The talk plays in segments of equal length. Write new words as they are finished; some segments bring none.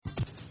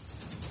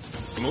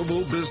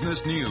Global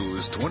business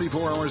news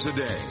 24 hours a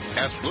day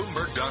at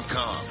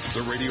Bloomberg.com,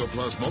 the Radio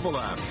Plus mobile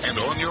app, and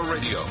on your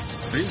radio.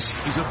 This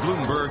is a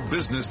Bloomberg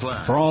Business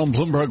Flash. From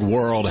Bloomberg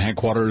World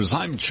Headquarters,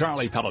 I'm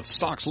Charlie Pellet.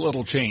 Stocks a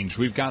little change.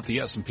 We've got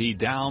the S&P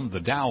down, the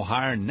Dow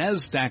higher,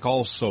 NASDAQ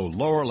also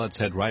lower. Let's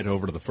head right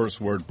over to the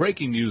first word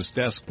breaking news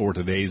desk for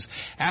today's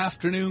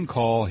afternoon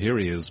call. Here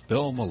is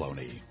Bill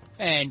Maloney.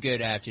 And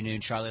good afternoon,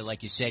 Charlie.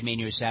 Like you said, main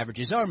U.S.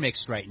 averages are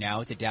mixed right now,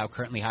 with the Dow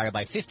currently higher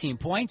by 15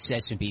 points,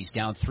 S&P's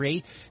down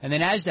 3, and the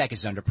NASDAQ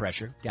is under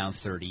pressure, down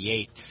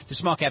 38. The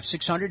small cap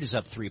 600 is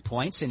up 3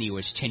 points, and the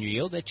U.S. 10-year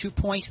yield at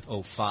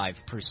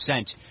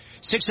 2.05%.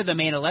 6 of the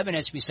main 11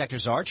 S&P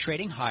sectors are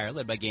trading higher,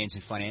 led by gains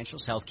in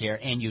financials, healthcare,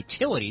 and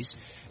utilities.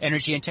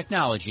 Energy and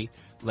technology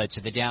led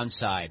to the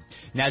downside.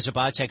 Nasdaq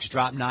Biotech's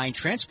dropped 9,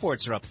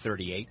 transports are up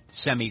 38,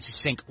 semis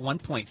sink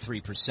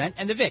 1.3%,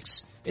 and the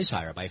VIX is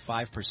higher by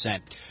 5%.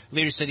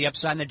 Leaders to the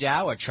upside in the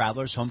Dow are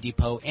Travelers, Home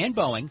Depot, and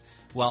Boeing,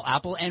 while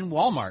Apple and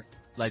Walmart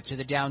led to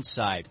the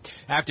downside.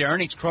 After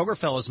earnings, Kroger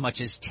fell as much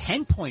as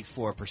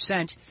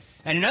 10.4%.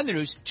 And in other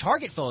news,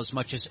 Target fell as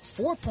much as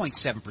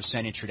 4.7%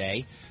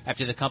 intraday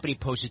after the company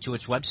posted to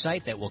its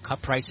website that will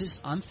cut prices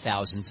on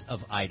thousands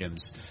of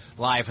items.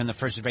 Live from the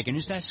First Breaking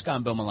News Desk,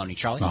 I'm Bill Maloney.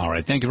 Charlie? All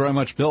right. Thank you very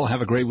much, Bill.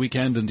 Have a great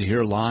weekend. And to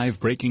hear live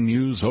breaking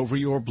news over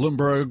your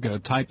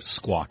Bloomberg, type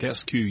Squawk,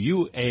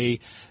 SQUAWK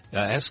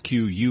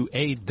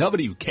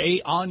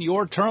on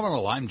your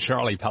terminal. I'm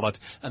Charlie Pellet,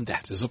 and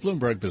that is a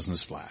Bloomberg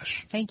Business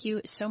Flash. Thank you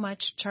so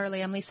much,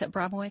 Charlie. I'm Lisa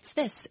Abramowitz.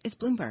 This is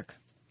Bloomberg.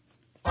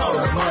 All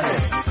the money.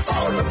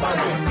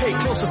 Pay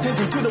close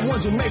attention to the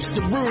ones who makes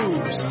the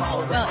rules.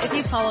 Well, if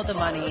you follow the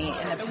money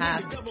in the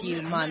past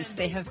few months,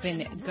 they have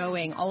been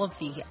going, all of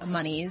the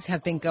monies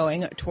have been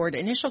going toward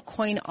initial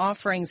coin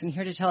offerings. And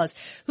here to tell us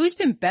who's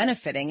been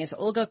benefiting is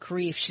Olga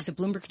Kharif. She's a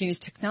Bloomberg News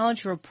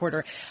technology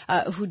reporter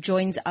who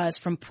joins us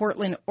from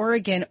Portland,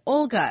 Oregon.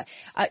 Olga,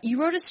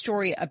 you wrote a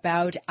story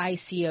about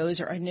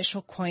ICOs, or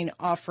initial coin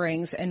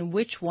offerings, and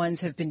which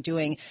ones have been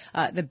doing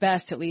the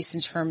best, at least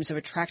in terms of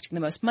attracting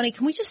the most money.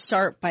 Can we just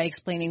start by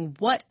explaining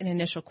what an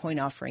initial coin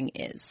offering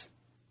is?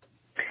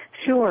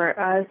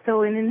 Sure.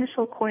 So an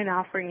initial coin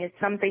offering is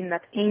something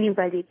that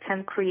anybody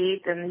can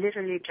create in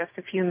literally just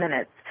a few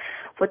minutes.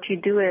 What you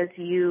do is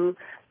you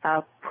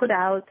put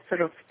out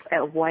sort of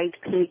a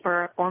white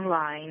paper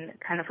online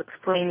kind of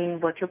explaining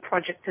what your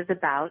project is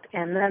about,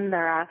 and then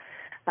there are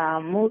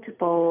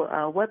multiple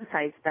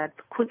websites that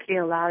quickly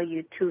allow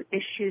you to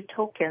issue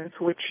tokens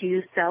which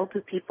you sell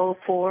to people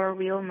for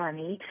real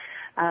money.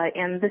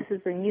 And this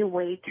is a new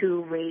way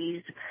to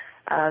raise,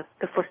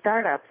 for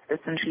startups,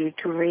 essentially,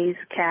 to raise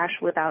cash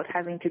without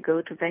having to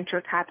go to venture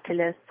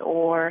capitalists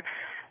or,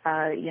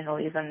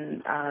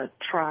 even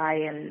try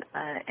and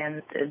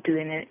do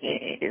an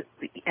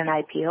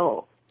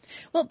IPO.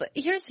 Well, but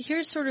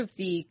here's sort of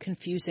the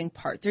confusing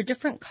part. There are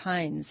different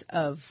kinds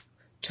of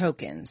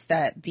tokens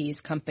that these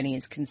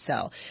companies can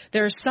sell.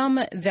 There are some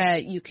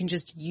that you can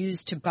just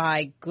use to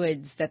buy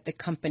goods that the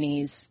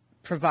companies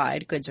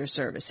provide, goods or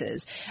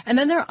services. And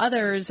then there are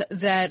others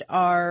that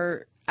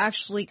are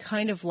actually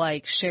kind of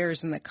like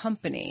shares in the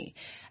company.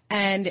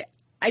 And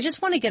I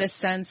just want to get a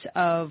sense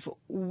of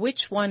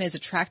which one is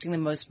attracting the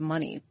most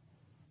money.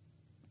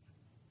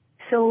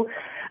 So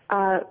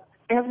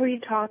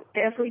every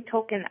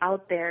token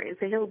out there is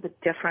a little bit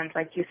different.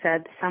 Like you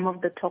said, some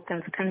of the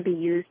tokens can be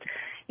used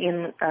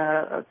in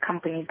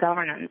company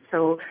governance.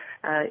 So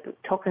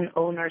token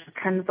owners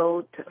can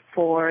vote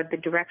for the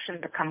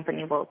direction the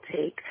company will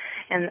take.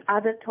 And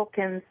other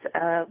tokens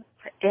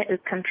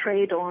can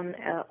trade on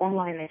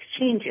online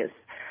exchanges.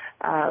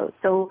 I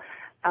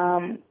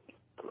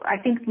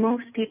think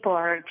most people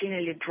are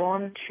generally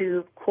drawn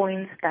to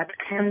coins that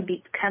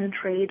can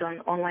trade on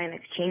online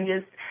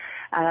exchanges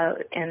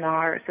and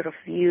are sort of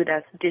viewed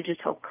as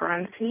digital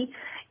currency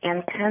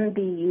and can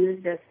be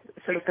used as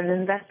sort of an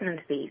investment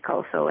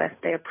vehicle. So as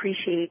they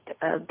appreciate,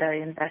 the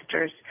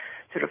investors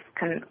sort of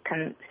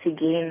can see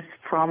gains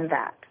from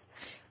that.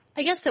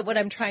 I guess that what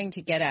I'm trying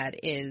to get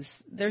at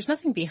is there's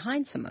nothing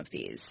behind some of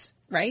these,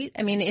 right?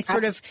 I mean, it's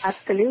sort of...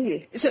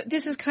 Absolutely. So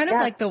this is kind of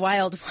like the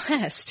Wild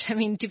West. I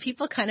mean, do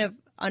people kind of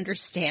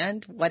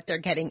understand what they're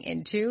getting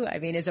into? I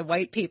mean, is a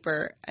white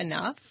paper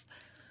enough?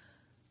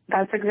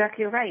 That's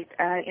exactly right.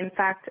 In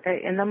fact,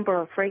 a number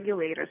of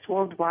regulators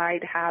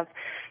worldwide have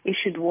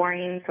issued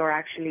warnings or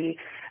actually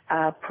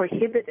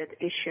prohibited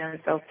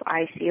issuance of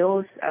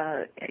ICOs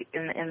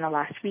in the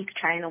last week.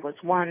 China was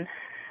one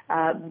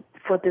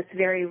for this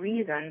very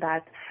reason,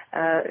 that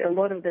a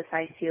lot of these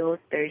ICOs,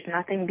 there's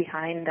nothing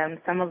behind them.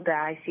 Some of the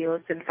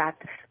ICOs, in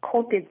fact,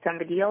 copied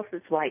somebody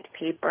else's white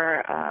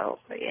paper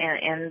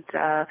and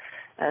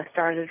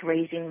started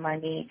raising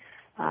money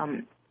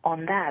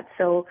on that.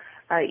 So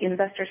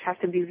investors have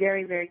to be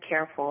very, very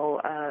careful.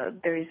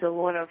 There is a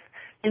lot of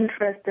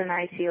interest in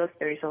ICOs.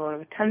 There is a lot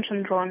of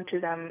attention drawn to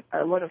them,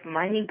 a lot of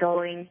money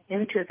going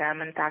into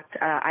them. In fact,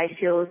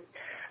 ICOs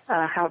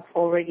have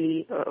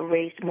already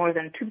raised more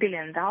than $2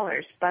 billion.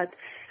 But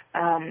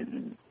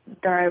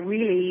there are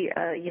really,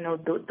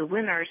 the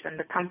winners and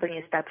the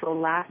companies that will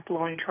last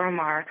long term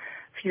are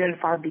few and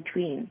far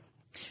between.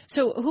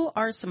 So who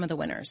are some of the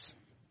winners?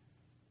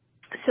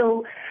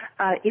 So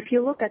if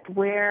you look at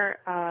where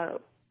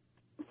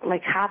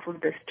like half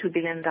of this $2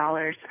 billion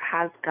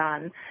has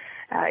gone,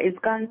 it's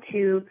gone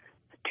to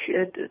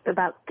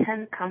about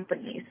 10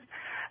 companies.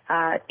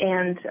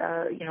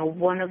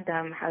 One of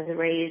them has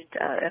raised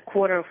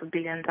 $250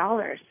 million.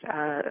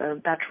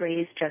 That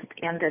raise just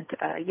ended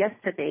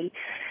yesterday.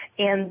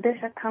 And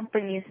these are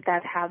companies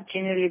that have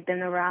generally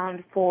been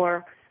around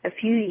for a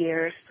few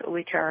years,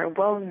 which are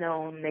well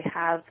known. They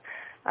have,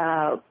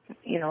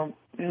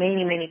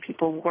 many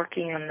people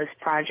working on these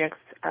projects.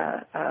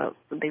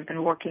 They've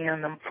been working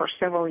on them for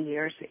several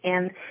years.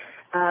 And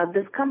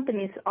these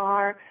companies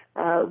are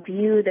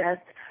viewed as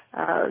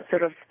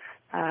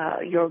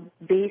your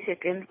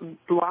basic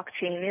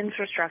blockchain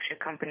infrastructure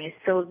companies.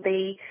 So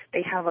they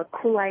have a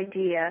cool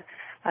idea,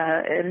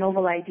 a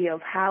novel idea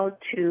of how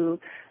to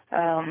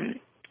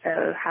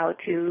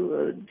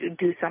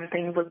do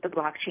something with the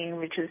blockchain,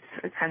 which is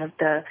kind of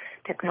the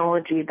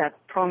technology that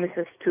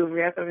promises to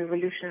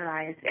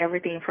revolutionize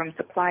everything from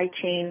supply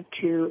chain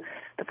to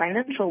the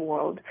financial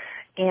world.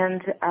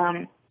 And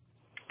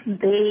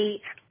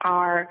they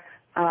are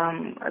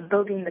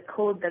building the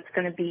code that's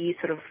going to be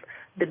sort of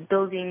the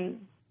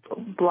building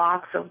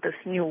blocks of this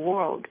new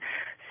world.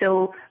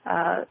 So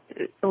a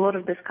lot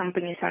of these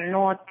companies are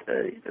not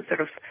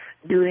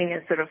doing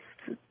a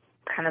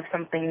kind of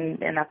something,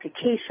 an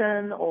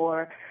application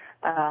or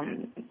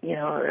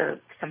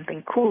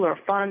something cool or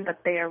fun,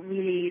 but they are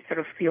really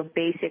your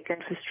basic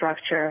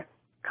infrastructure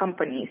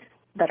companies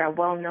that are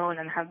well known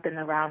and have been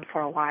around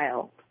for a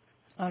while.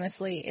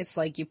 Honestly, it's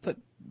like you put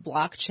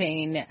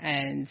blockchain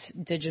and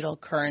digital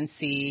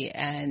currency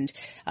and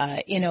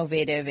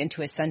innovative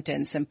into a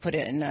sentence and put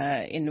it in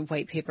a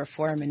white paper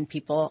form, and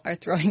people are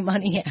throwing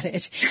money at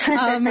it.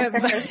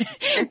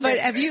 But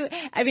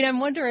I'm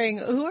wondering,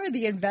 who are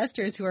the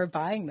investors who are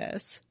buying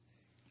this?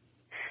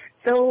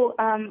 So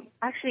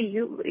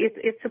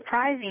it's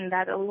surprising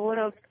that a lot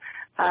of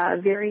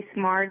very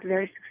smart,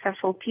 very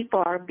successful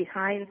people are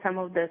behind some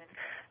of this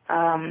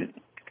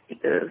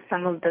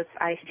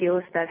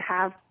ICOs that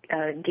have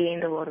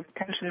gained a lot of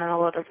attention and a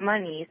lot of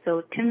money.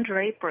 So Tim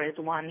Draper is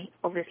one.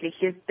 Obviously,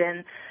 he's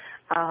been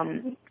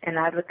an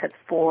advocate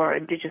for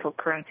digital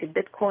currency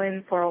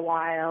Bitcoin for a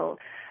while.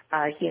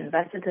 He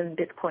invested in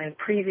Bitcoin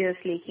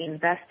previously. He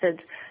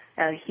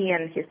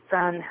and his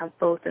son have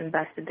both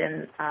invested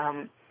in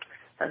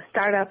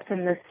startups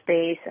in this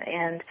space,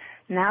 and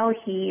now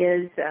he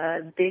is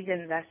a big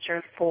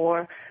investor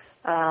for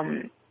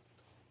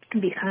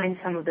behind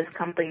some of these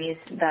companies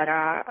that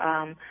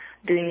are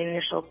doing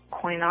initial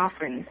coin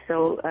offerings.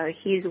 So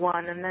he's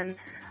one. And then,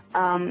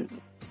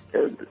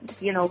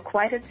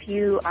 quite a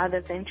few other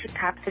venture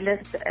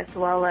capitalists as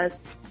well as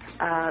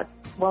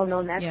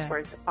well-known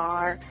experts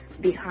are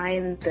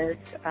behind this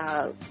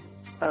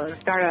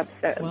startups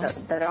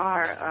that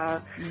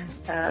are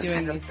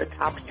doing the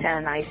top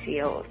 10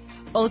 ICOs.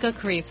 Olga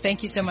Kharif,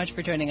 thank you so much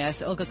for joining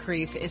us. Olga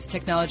Kharif is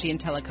technology and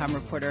telecom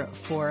reporter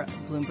for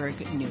Bloomberg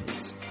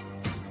News.